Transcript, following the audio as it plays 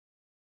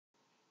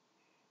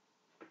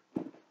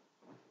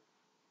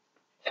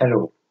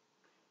Hello,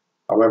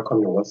 I welcome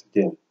you once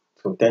again.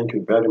 So thank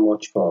you very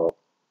much for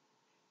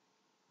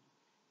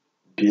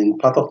being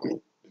part of me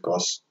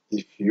because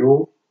if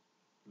you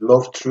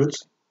love truth,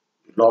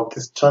 you love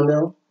this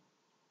channel,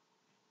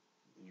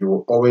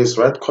 you always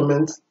write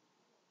comments,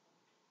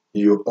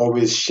 you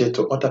always share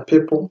to other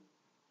people,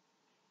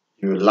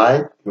 you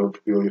like, you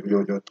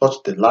touch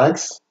the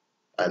likes,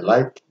 I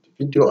like the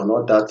video and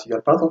all that, you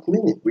are part of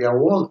me. We are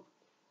one.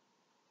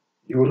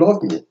 You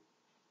love me.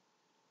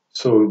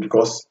 So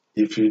because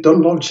if you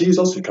don't love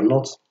Jesus, you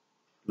cannot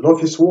love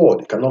his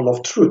word, you cannot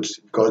love truth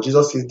because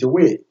Jesus is the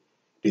way,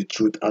 the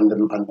truth, and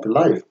the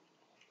life.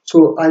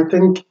 So I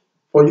think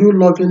for you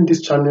loving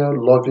this channel,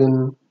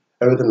 loving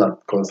everything that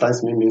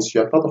concerns me means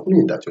you are part of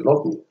me, that you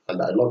love me, and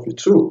I love you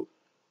too.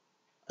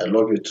 I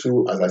love you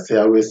too. As I say,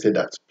 I always say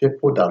that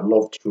people that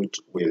love truth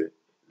will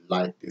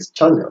like this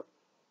channel.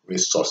 We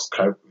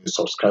subscribe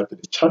to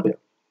the channel.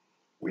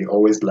 We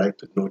always like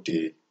to know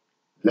the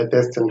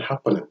latest thing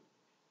happening.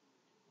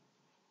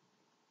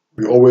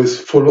 We always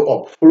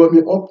follow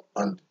me up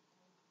and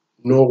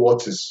know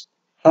what is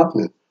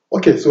happening.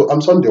 Okay, so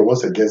I'm Sunday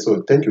once again.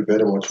 So thank you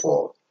very much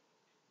for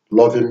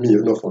loving me,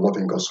 for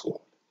loving God's word.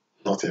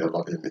 Not even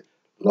loving me,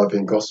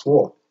 loving God's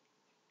word,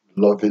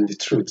 loving the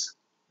truth.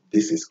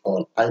 This is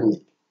all I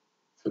need.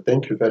 So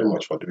thank you very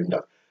much for doing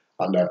that,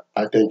 and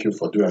I thank you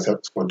for doing yourself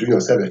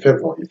a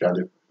favor.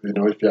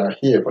 If you are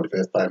here for the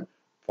first time,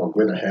 for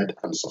going ahead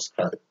and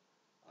subscribe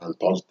and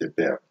touch the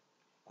bell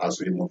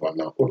as we move on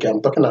now. Okay,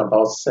 I'm talking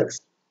about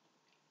sex.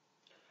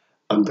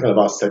 I'm talking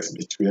about sex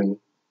between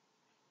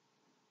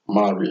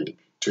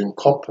between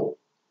couple,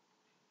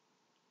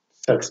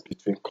 sex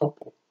between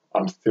couple.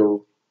 I'm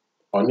still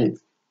on it.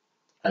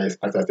 As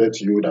I said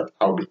to you that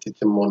I'll be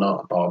teaching more now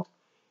about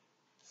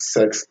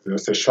sex,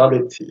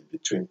 sexuality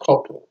between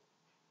couple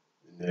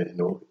in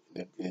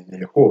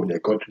a home, in a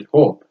godly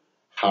home,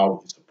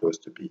 how it's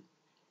supposed to be.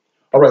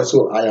 All right,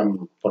 so I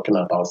am talking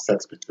about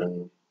sex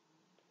between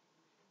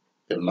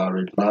a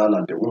married man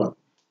and a woman,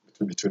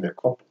 between a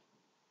couple.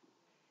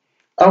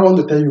 I want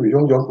to tell you,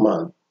 young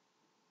man,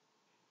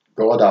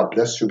 God has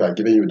blessed you by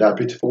giving you that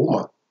beautiful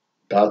woman,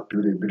 that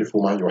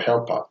beautiful woman, your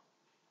helper,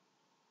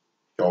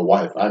 your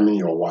wife. I mean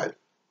your wife.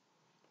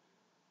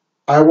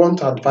 I want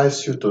to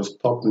advise you to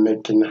stop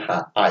making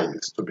her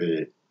eyes to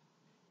be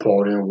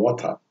pouring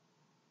water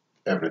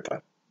every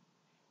time.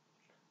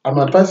 I'm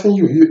advising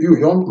you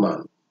young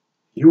man,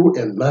 you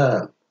a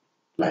man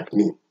like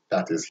me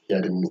that is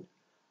hearing me.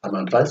 I'm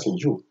advising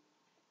you,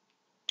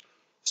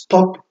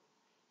 stop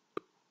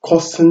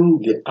causing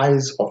the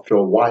eyes of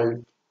your wife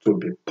to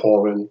be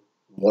pouring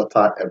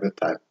water every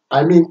time.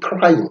 I mean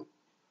crying,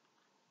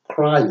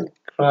 crying,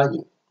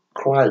 crying,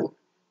 crying.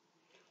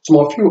 Some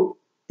of you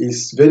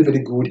is very, very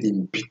good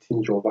in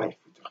beating your wife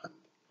with your hand.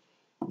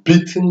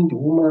 Beating the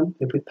woman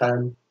every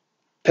time,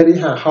 telling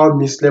her how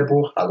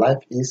miserable her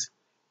life is,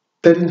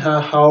 telling her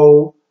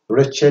how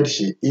wretched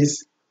she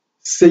is,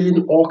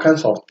 saying all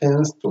kinds of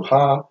things to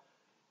her,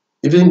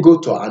 even go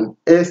to an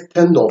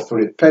extent of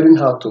referring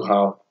her to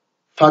her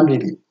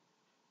family,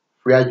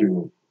 where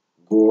you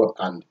go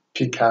and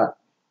pick her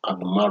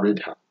and marry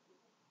her.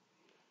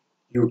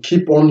 You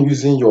keep on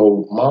using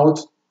your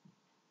mouth,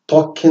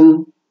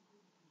 talking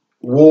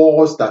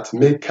words that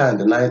make her in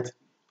the night.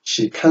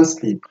 She can't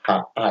sleep.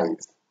 Her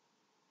eyes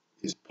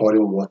is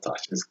pouring water.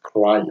 She's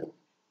crying.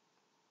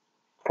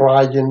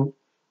 Crying.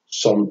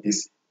 Some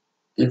is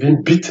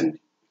even beaten.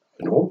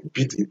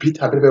 Beat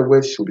her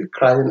everywhere. She'll be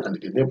crying, and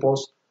the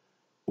neighbors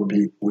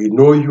we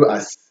know you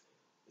as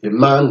a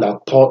man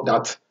that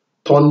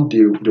turned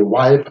the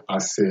wife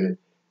as that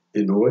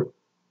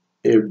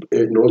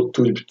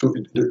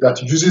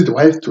uses the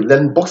wife to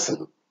learn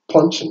boxing,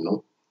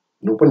 punching.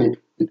 When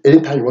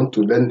anytime you want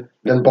to learn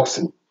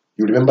boxing,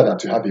 you remember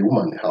that you have a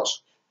woman in the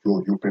house.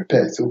 You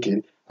prepare. Say,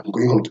 okay, I'm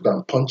going home to go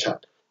and punch her,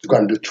 to go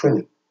and do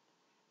training.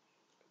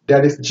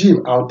 There is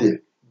gym out there.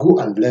 Go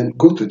and learn.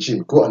 Go to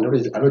gym. Go and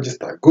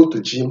register. Go to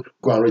gym.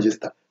 Go and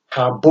register.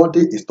 Her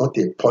body is not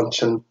a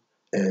punching,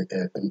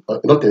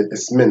 not a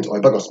cement or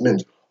a bag of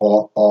cement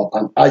or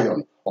an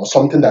iron or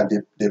something that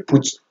they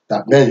put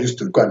that men used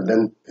to go and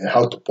learn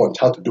how to punch,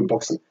 how to do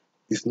boxing.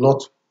 It's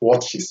not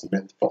what she's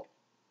meant for.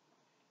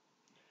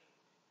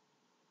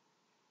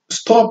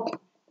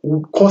 Stop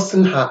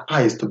causing her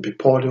eyes to be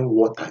pouring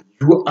water.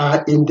 You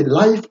are in the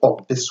life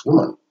of this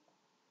woman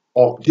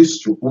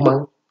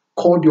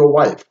called your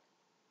wife,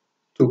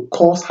 to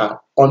cause her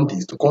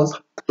undies, to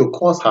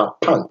cause her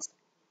pants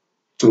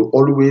to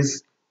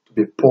always to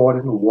be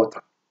pouring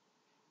water.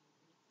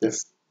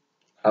 Yes,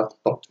 I have to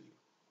talk to you.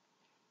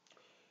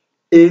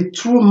 A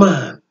true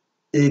man,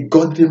 a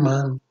godly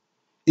man,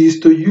 is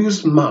to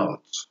use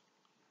mouth,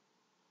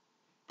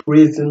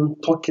 praising,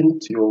 talking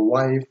to your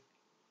wife,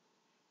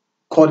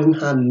 calling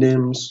her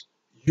names,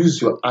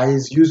 use your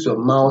eyes, use your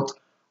mouth,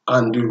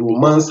 and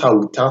romance her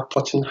without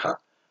touching her.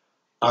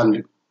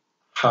 And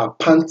her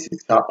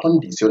panties, her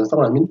undies, you understand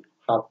what I mean?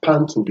 Her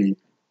pants will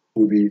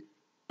be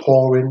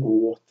pouring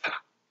water.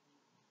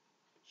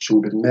 She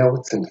will be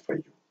melting for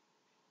you.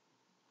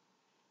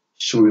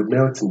 she will be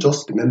melting,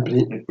 just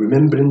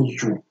remembering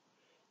you.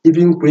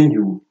 Even when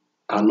you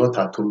are not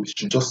at home,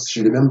 she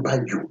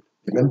remember you.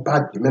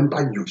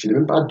 Remember you. She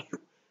remembered you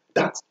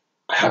that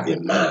I have a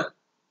man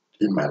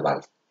in my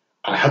life.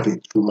 I have a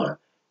true man.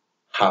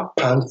 Her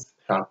pants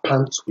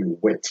will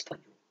wet for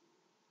you.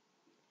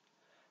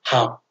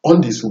 Her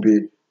undies will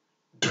be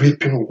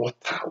dripping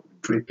water,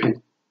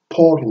 dripping,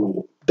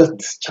 pouring, just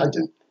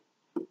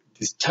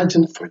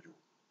discharging for you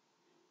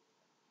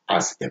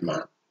as a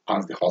man,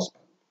 as the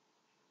husband.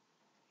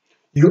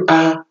 You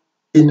are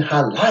in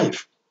her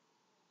life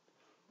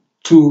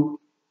to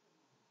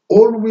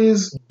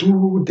always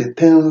do the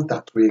things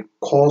that will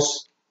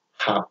cause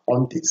her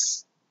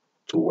undies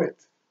to wet,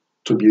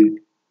 to be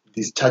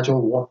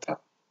discharging water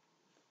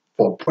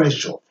for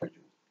pressure for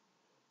you,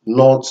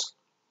 not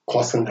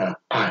causing her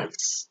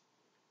eyes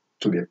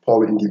to be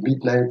pouring in the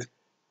midnight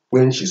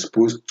when she's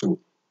supposed to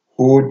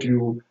hold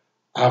you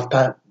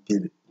after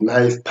the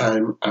night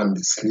time and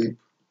sleep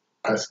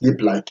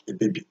like a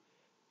baby.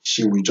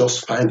 She will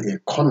just find a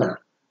corner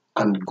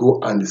and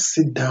go and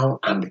sit down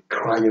and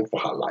crying for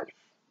her life,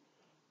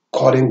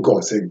 calling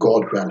God, say,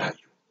 God, where are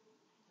you?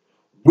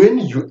 When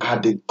you are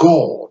the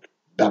God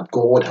that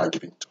God has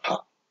given to her,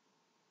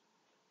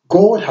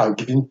 God has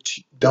given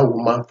to that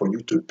woman for you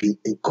to be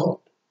a God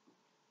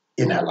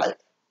in her life,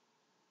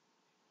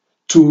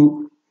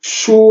 to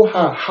show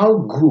her how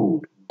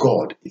good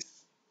God is.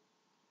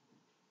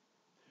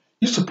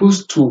 You're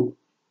supposed to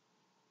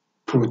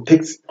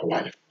protect your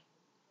wife.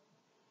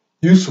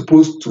 You're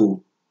supposed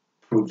to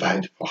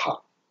provide for her.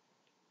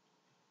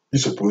 You're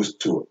supposed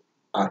to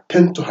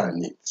attend to her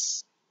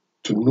needs,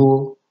 to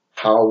know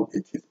how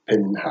it is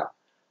paining her,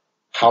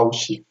 how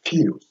she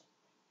feels.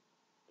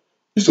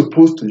 You're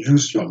supposed to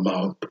use your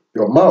mouth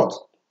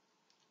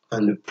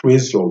and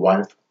praise your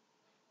wife,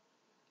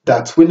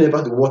 that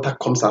whenever the water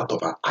comes out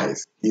of her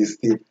eyes,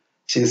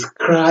 she's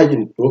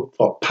crying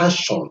for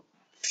passion,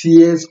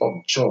 tears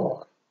of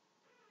joy,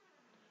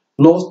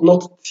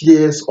 not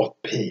tears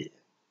of pain,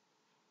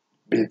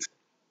 but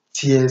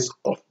tears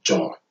of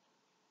joy.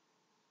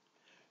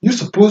 You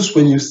suppose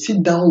when you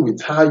sit down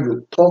with her,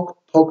 you talk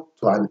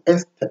to an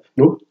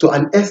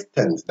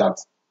extent, that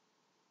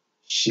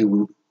she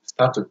will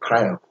start to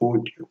cry and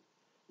hold you.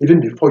 Even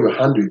before your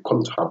hand will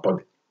come to her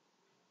body.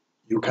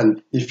 You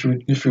can, if you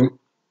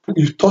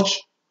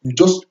touch, you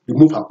just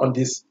remove her on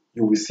this,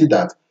 you will see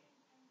that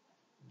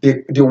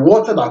the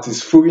water that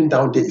is flowing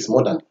down there is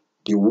more than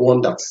the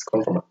one that is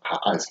coming from her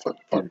eyes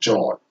for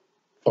joy,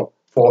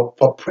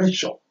 for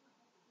pressure.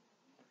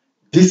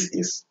 This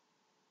is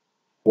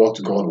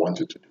what God wants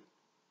you to do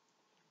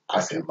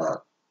as a man,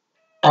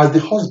 as the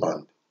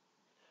husband,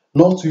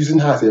 not using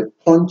her as a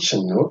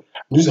punching,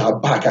 using her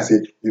back as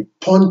a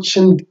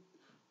punching,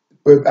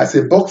 as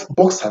a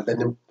boxer,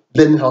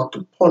 learning how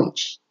to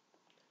punch.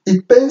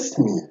 It pains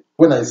me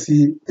when I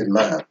see a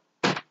man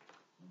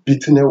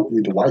beating a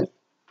wife.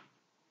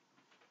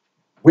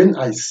 When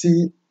I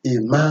see a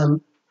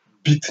man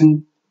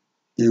beating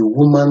a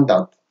woman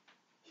that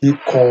he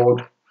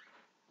called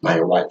my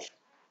wife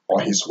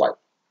or his wife,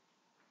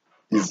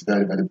 it's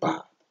very, very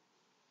bad.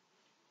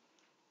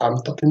 I'm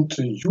talking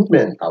to you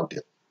men out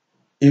there.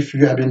 If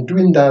you have been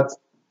doing that,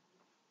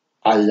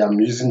 I am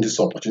using this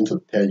opportunity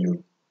to tell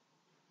you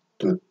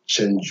to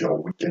change your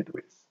wicked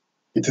ways.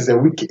 It's a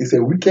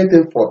wicked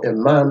thing for a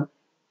man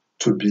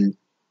to be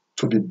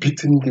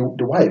beating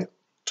the wife,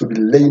 to be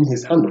laying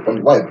his hand upon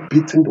the wife,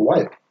 beating the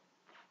wife.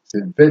 It's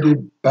a very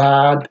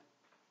bad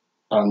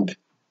and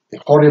a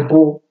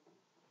horrible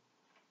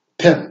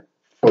thing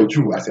for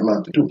you as a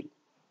man to do.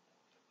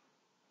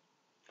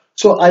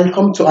 So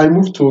I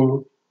move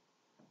to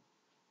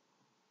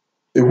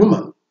a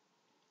woman.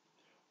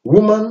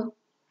 Woman,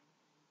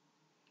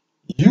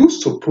 you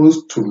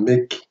supposed to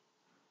make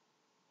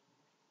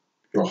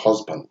your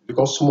husband,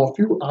 because some of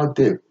you out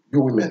there,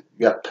 you women,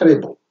 you are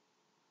terrible.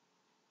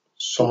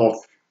 Some of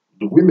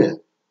the women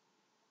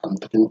I'm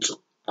talking to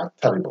are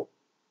terrible.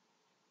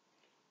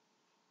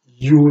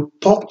 You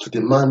talk to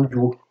the man,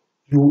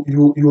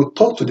 you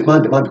talk to the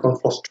man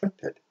becomes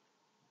frustrated.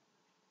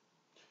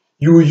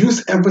 You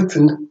use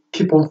everything,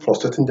 keep on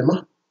frustrating the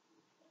man.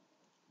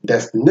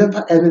 There's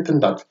never anything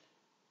that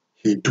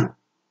he do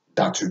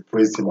that you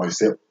praise him or you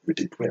say you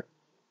did well.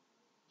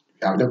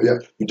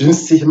 You didn't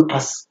see him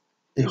as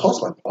a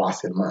husband or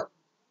as a man.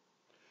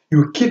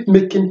 You keep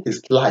making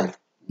his life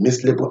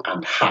miserable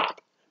and hard,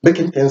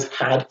 making things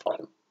hard for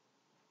him.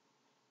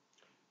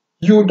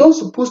 You don't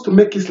supposed to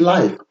make his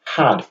life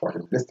hard for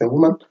him. Listen,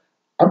 woman,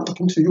 I'm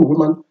talking to you,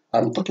 woman.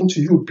 I'm talking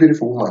to you,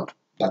 beautiful woman.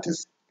 That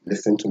is,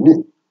 listen to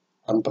me.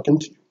 I'm talking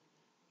to you.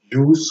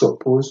 You're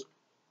supposed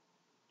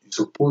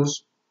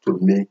to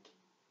make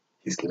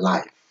his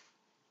life.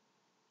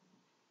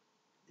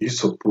 You're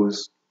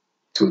supposed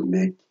to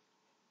make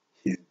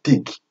his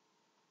dick.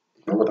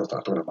 You know what I'm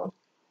talking about?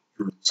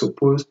 You're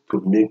supposed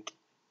to make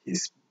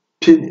his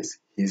penis,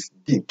 his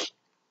dick,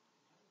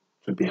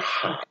 to be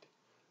hard,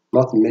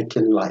 not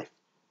making life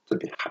to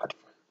be hard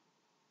for him.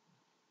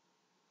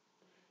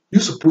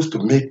 You're supposed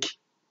to make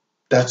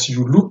that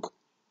you look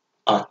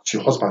at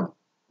your husband,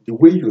 the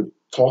way you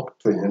talk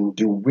to him,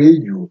 the way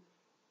you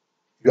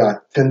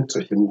attend to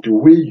him, the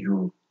way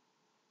you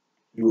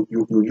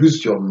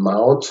use your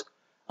mouth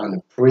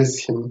and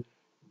praise him,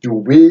 the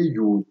way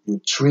you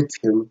treat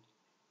him,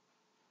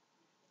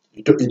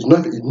 you do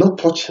not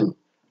touch him,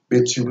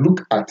 but you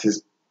look at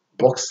his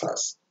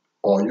boxers,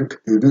 or you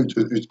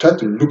try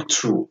to look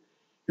through,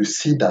 you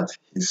see that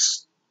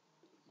his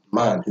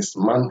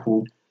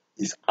manhood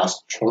is as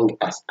strong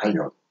as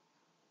iron,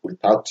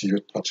 without you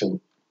touching,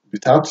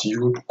 without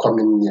you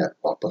coming near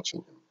or touching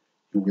him.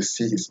 You will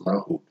see his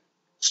manhood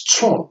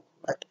strong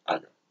like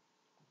iron.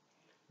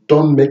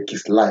 Don't make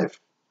his life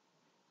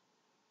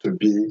to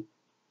be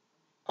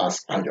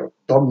as iron.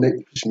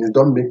 Which means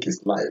don't make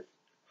his life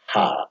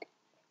hard.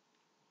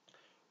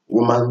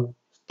 Woman,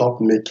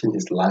 stop making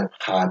his life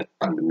hard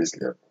and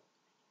miserable.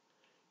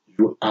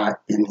 You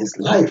are in his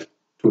life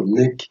to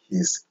make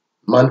his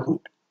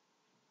manhood.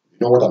 You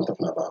know what I'm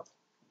talking about?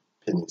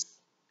 Penis.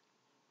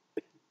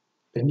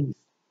 Penis.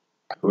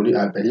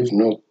 I believe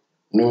no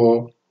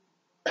no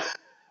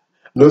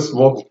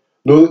small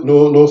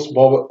no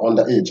small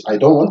underage. I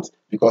don't want,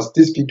 because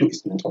this video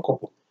is meant for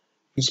couple.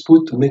 You're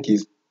supposed to make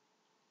his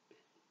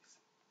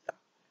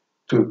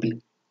to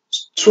be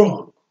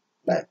strong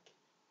like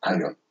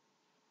iron,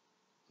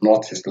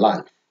 not his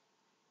life.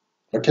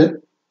 Okay?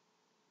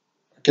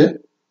 Okay?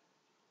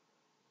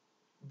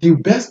 The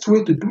best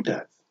way to do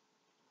that,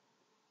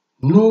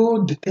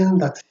 know the thing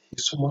that he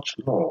so much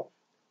love.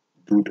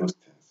 Do those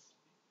things.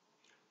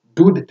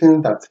 Do the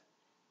things that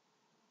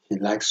he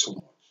likes so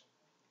much.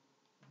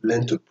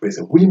 Learn to praise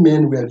him. We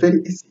men, we are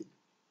very easy.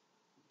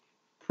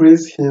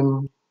 Praise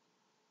him,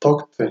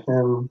 talk to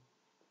him,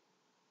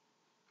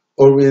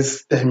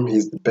 always tell him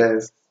he's the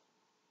best.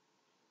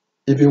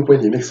 Even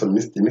when he makes a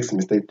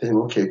mistake, tell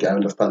him, okay, I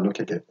understand,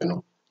 okay,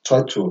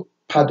 try to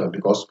pardon,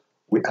 because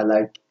we are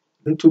like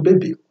little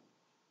baby.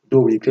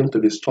 Though we claim to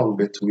be strong,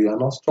 but we are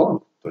not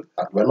strong. We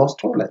are not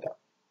strong like that.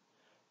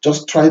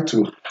 Just try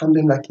to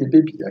handle him like a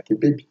baby, like a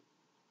baby.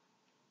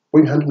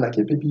 When you handle him like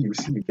a baby, you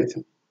see you get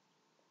him.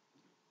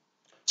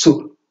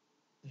 So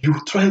you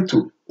try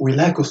to, we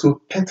like also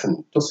pet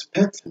him, just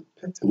pet him,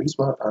 use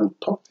mouth and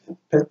talk to him,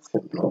 pet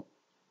him,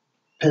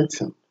 pet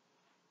him.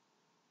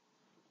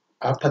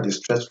 After the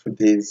stressful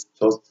days,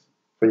 just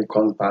when he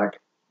comes back,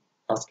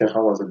 ask him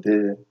how was the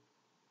day,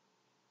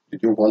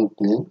 did you want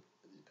me?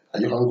 Are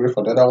you hungry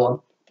for the other one?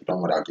 If you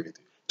don't want, I'll give it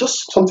to you.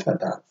 Just something like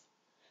that.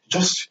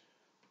 Just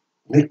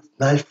make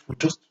nice food,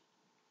 just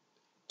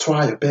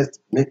try your best,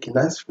 make a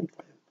nice food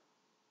for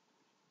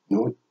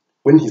him.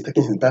 When he's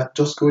taking his bath,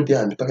 just go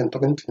there and be talking to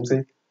him,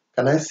 say,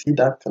 can I see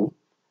that thing?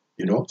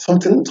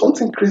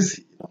 Something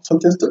crazy,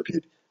 something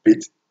stupid. But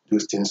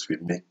those things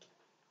will make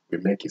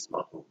his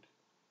manhood,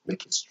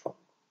 make it strong.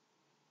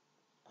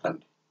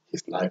 And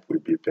his life will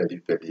be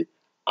very, very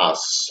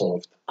as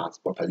soft as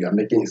butter. You are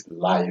making his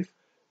life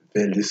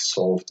very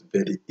soft,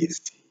 very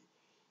easy.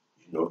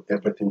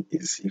 Everything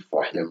easy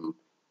for him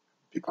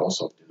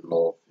because of the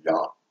love you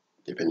are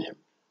giving him.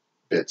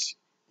 But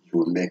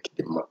you make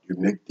the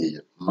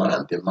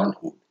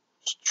manhood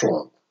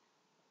strong.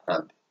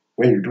 And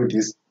when you do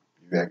this,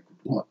 you are a good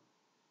woman.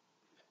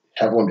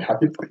 Heaven will be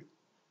happy for you.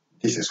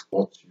 This is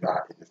what you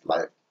are in his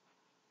life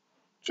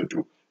to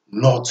do.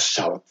 Not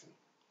shouting,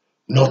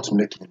 not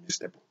making him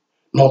miserable,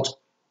 not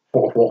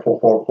quarreling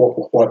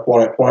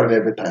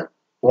every time,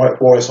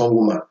 quarrelsome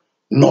woman,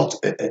 not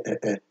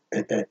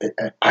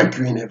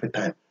arguing every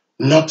time,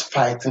 not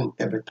fighting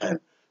every time.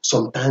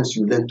 Sometimes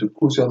you learn to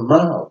close your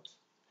mouth.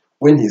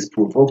 When he's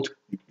provoked,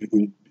 you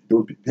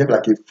behave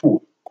like a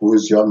fool.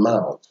 Close your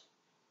mouth.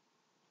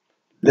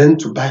 Learn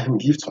to buy him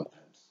gifts sometimes.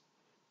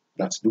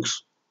 That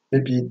looks,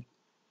 maybe,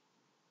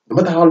 no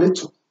matter how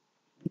little,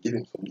 you give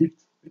him some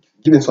gifts.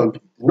 Give him some, do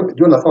you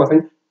understand what I'm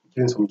saying?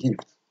 Give him some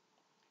gifts.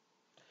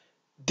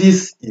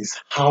 This is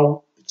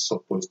how it's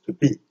supposed to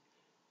be.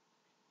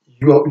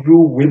 You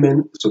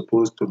women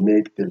supposed to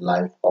make the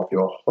life of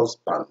your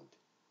husband,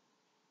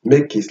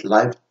 make his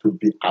life to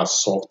be as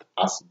soft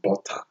as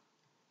butter,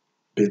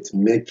 but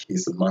make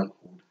his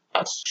manhood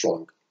as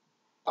strong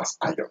as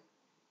iron.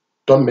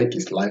 Don't make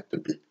his life to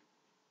be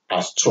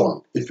as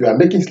strong. If you are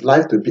making his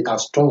life to be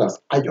as strong as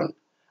iron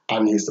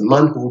and his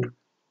manhood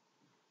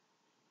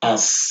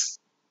as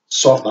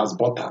soft as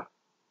butter,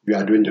 you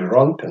are doing the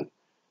wrong thing.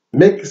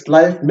 Make his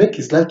life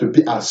to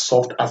be as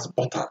soft as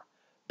butter,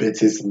 but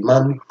his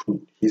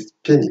manhood, his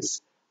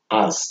penis,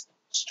 as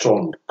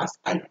strong as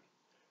iron.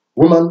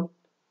 Woman,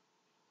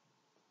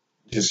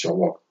 this is your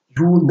work.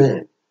 You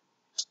men,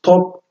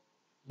 stop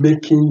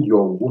making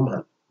your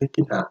woman,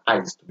 making her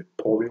eyes to be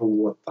pouring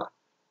water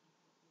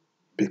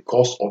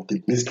because of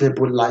the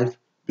miserable life,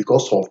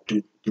 because of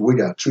the way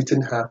you are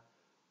treating her.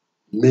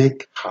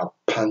 Make her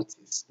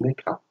panties,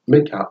 make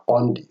her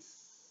undies.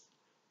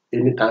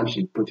 Anytime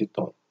she put it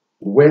on,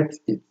 wet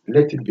it,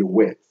 let it be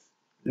wet,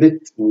 let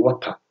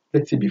water,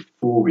 let it be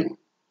flowing.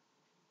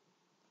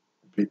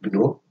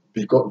 Because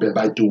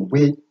by the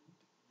way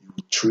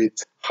you treat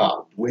her,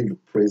 the way you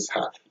praise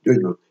her,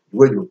 the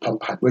way you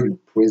pamper her, the way you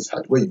praise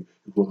her, the way you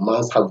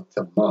romance her with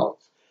your mouth,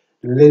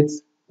 let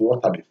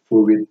water be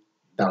flowing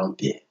down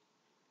there,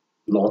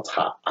 not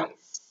her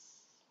eyes.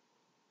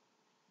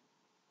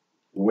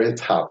 Wet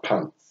her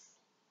pants,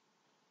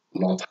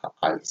 not her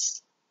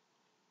eyes.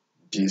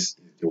 This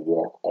is the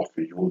work of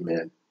you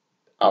men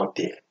out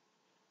there.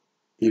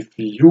 If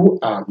you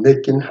are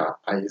making her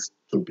eyes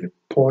to be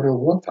pouring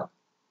water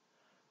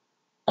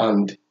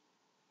and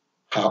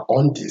her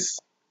undies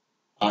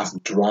as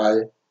dry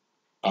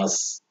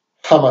as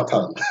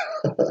harmattan,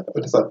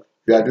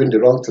 you are doing the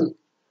wrong thing.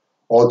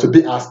 Or to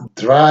be as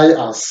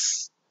dry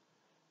as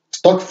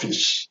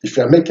stockfish. If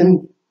you are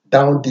making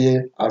down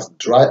there as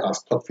dry as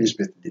stockfish,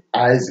 but the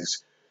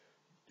eyes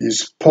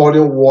is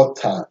pouring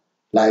water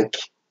like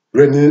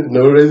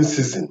rain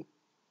season,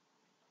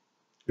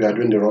 you are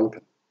doing the wrong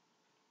thing.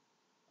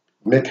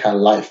 Make her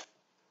life.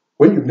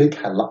 When you make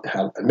her,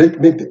 when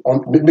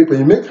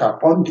you make her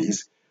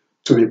undies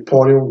to be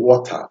pouring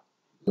water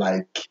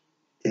like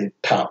a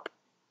tap,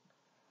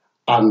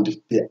 and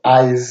the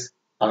eyes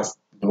as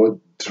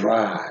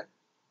dry,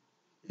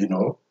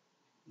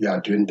 you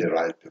are doing the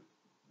right thing.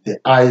 The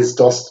eyes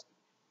just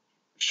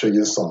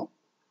showing some,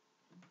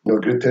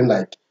 greeting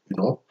like,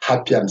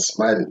 happy and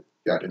smiling.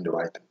 You are doing the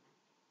right thing.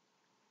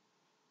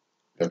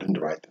 You are doing the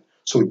right thing.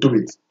 So do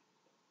it.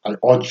 I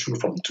urge you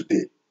from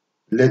today.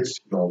 Let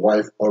your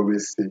wife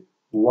always say,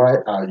 why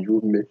are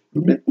you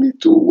make me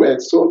to work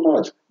so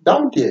much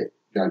down there?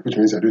 Yeah, which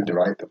means you're doing the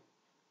right thing.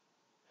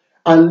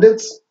 And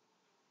let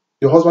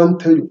your husband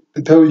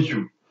tell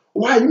you,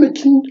 why are you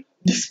making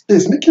this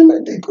space, making my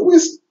day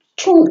always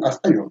strong as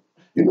iron?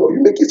 You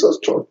make it so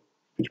strong,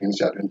 which means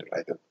you are doing the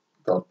right thing.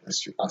 God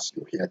bless you as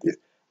you hear this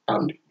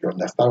and you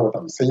understand what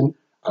I'm saying,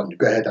 and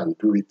go ahead and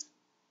do it.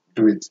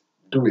 Do it.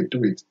 Do it.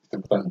 Do it. It's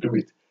important. Do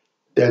it.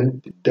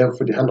 Then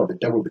the hand of the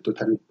devil will be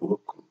totally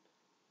broken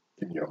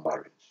in your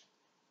marriage.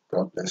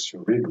 God bless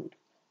you. Really good.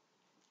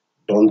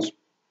 Don't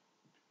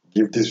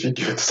give this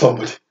video to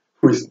somebody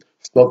who is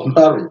not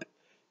married.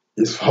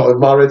 It's for a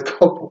married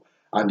couple.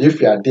 And if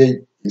you are there,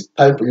 it's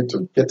time for you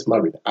to get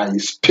married. I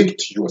speak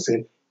to you and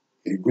say,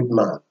 a good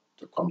man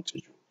to come to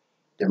you.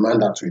 The man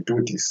that will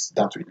do this,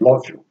 that will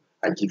love you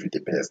and give you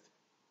the best.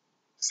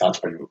 Search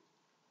for you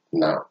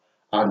now.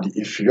 And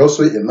if you're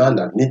also a man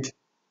that needs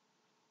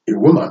a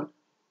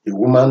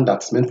woman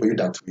that's meant for you,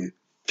 that will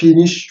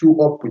finish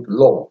you up with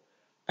love,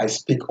 I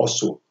speak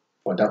also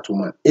for that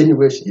woman,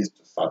 anywhere she is,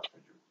 to search for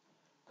you.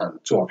 And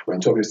when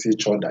two of you see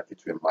each other,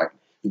 it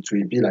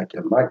will be like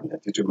a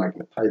magnet. It will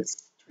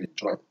magnetize, it will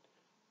join.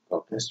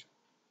 God bless you.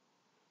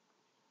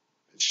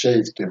 Share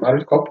it to a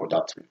married couple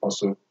that will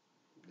also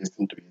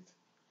listen to it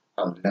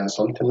and learn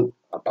something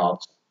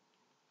about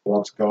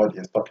what God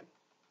is talking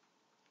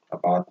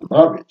about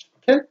marriage.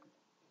 Okay?